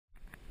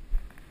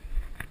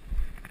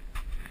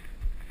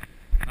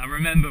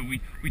remember, we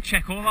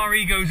check all our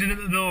egos in at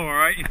the door,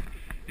 alright?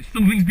 If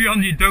something's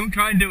beyond you, don't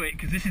try and do it,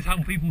 because this is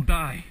how people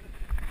die.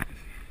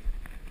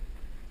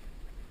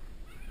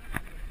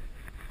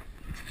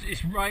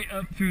 It's right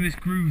up through this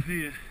groove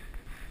here.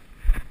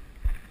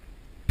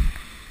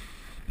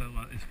 Don't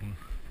like this one.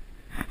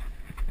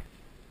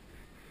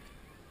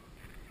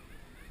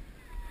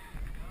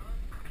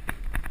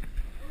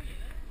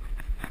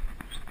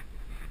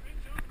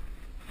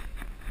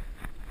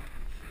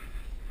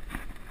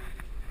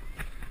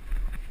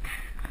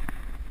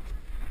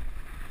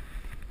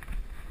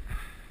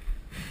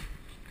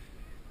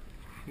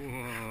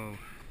 Whoa,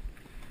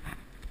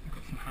 I've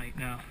got some height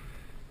now.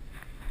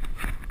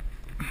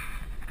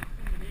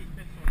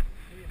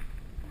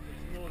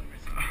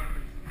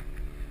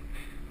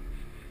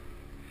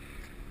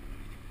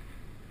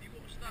 You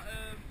watched that,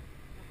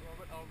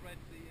 I read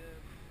the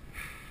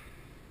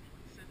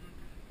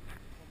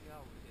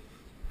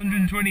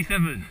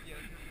 127,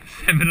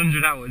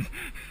 700 hours.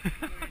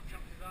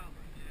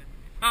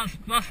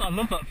 That's I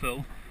love that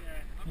film. Yeah,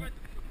 I read the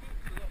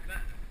book's a lot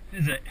better.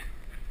 Is it?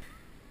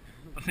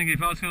 I was thinking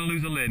if I was going to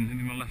lose a limb, it'd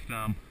be my left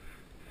arm.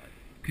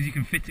 Because you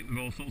can fit it with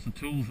all sorts of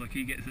tools like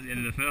he gets at the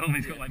end of the film.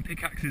 He's got like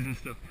pickaxes and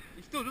stuff.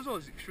 He still does all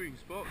his extreme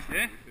sports.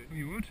 Yeah, well,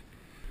 you would.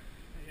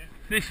 Yeah.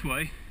 This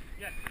way.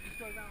 Yeah, just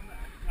go down there,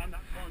 round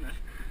that corner,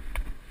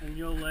 and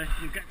you'll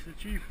get to the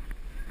tube.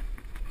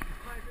 There's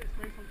quite a bit of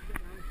space once you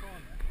get round the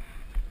corner.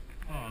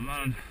 Oh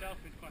man. Itself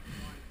is quite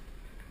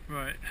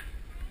wide. Right.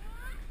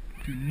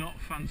 Do not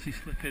fancy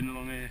slipping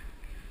along here.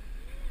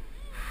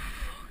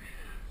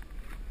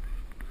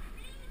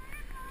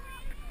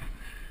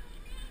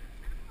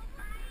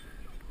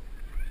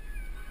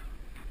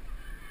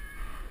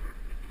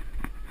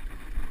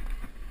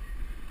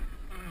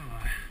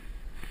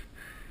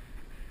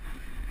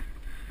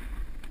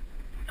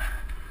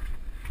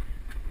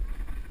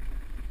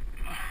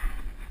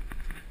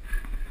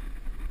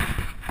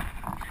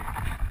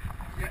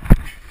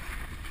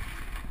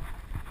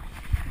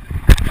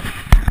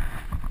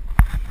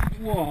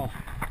 Whoa,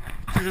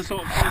 this is a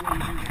sort of point where you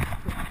can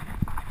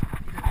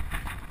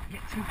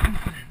get too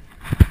confident.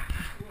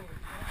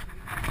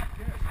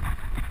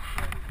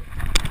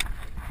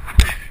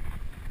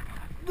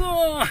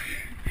 Oh.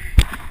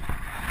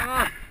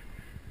 Ah.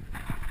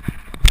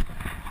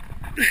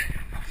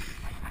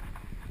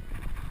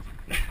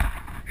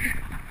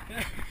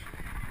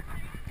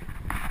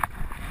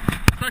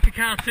 It's like a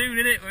cartoon,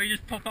 isn't it, where you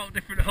just pop out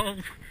different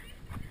holes.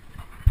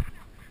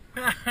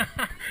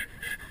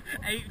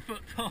 8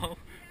 foot tall.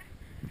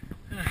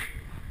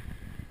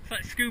 It's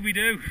like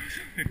Scooby-Doo.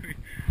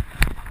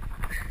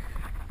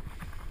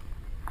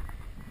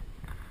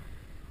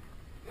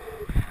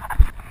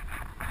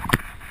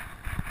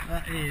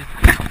 That is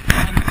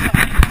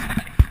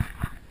fantastic.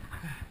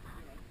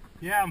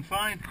 Yeah, I'm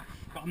fine,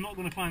 but I'm not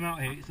going to climb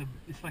out here.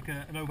 It's like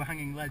an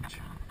overhanging ledge.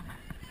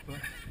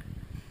 But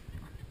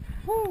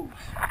whoo.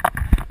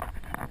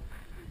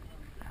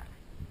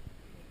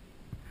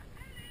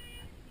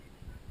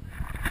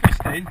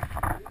 Interesting.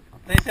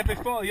 They said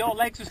before your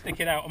legs were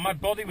sticking out and my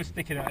body was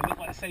sticking out. It looked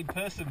like the same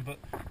person but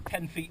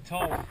 10 feet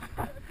tall.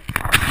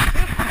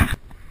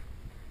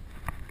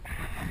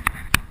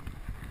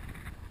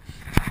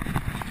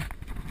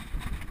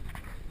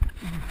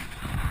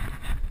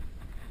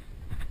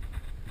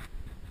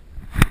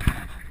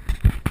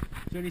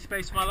 Is there any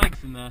space for my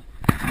legs in there?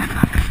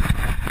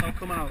 I'll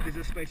come out. Is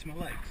there space for my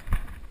legs?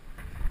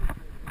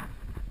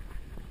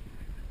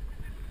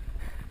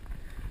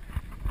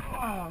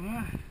 Oh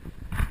man.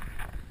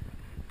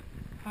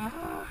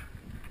 Ah.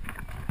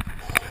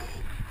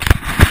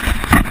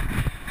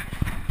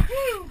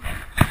 Woo.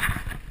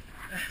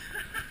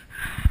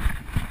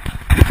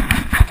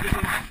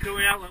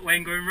 Going out that way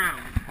and going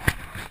round?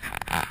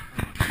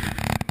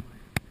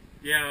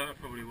 Yeah, I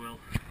probably will.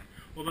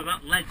 Although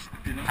that ledge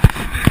did not.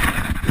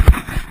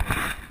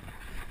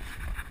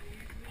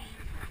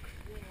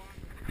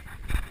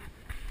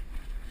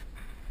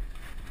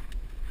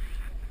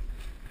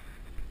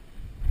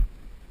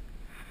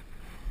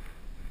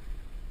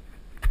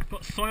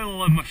 Got soil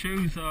all over my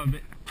shoes, so a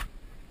bit.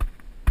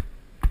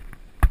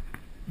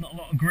 Not a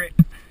lot of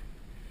grip.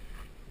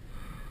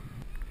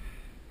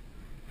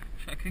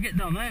 I can get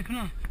down there, can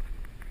I?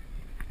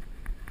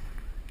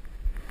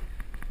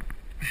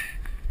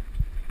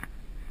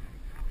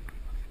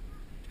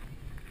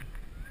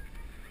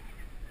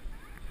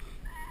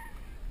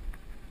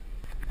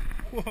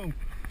 Whoa!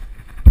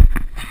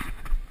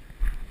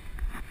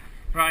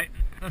 Right,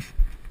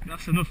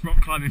 that's enough rock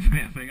climbing for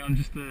me. I think I'm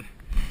just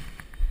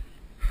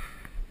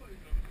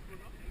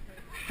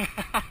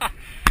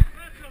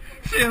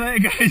See you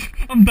later, guys.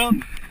 I'm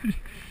done.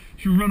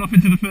 Should run off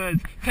into the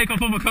birds. Take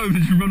off all my clothes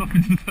and should run off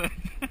into the birds.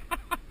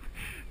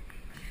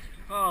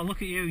 Oh,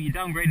 look at you. You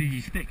downgraded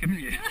your stick, haven't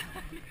you?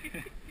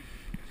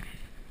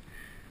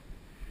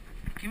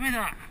 Give me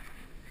that.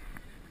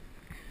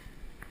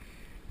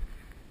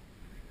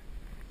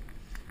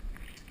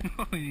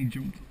 Oh, he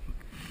jumped.